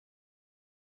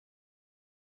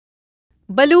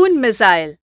Balloon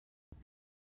missile.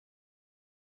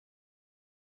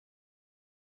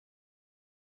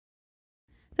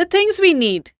 The things we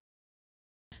need: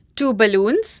 2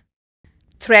 balloons,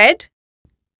 thread,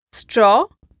 straw,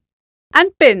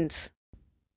 and pins.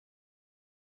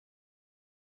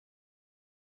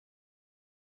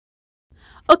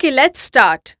 Okay, let's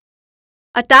start.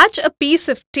 Attach a piece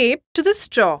of tape to the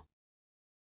straw.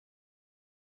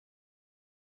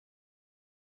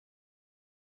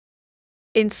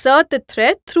 Insert the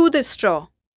thread through the straw.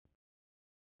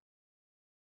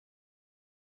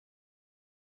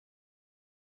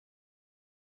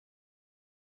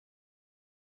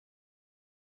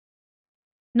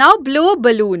 Now blow a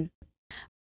balloon.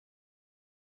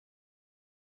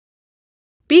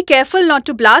 Be careful not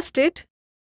to blast it.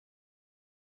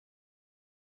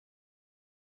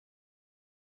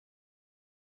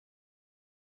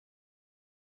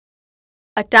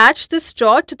 Attach the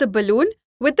straw to the balloon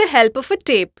with the help of a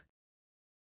tape.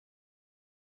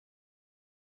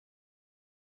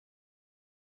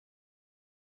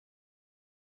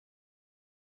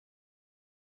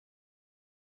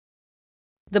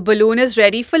 The balloon is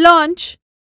ready for launch.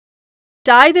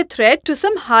 Tie the thread to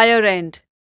some higher end.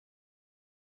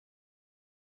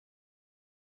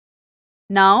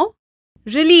 Now,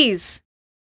 release.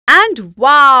 And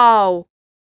wow!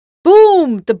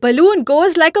 Boom! The balloon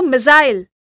goes like a missile.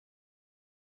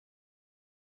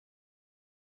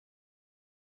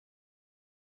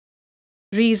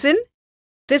 Reason?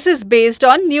 This is based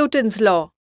on Newton's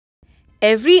law.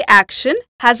 Every action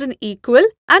has an equal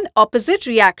and opposite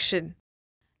reaction.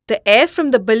 The air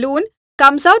from the balloon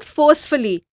comes out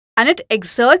forcefully and it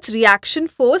exerts reaction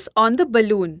force on the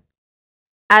balloon.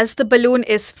 As the balloon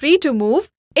is free to move,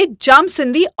 it jumps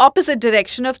in the opposite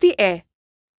direction of the air.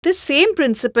 The same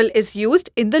principle is used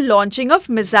in the launching of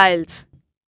missiles.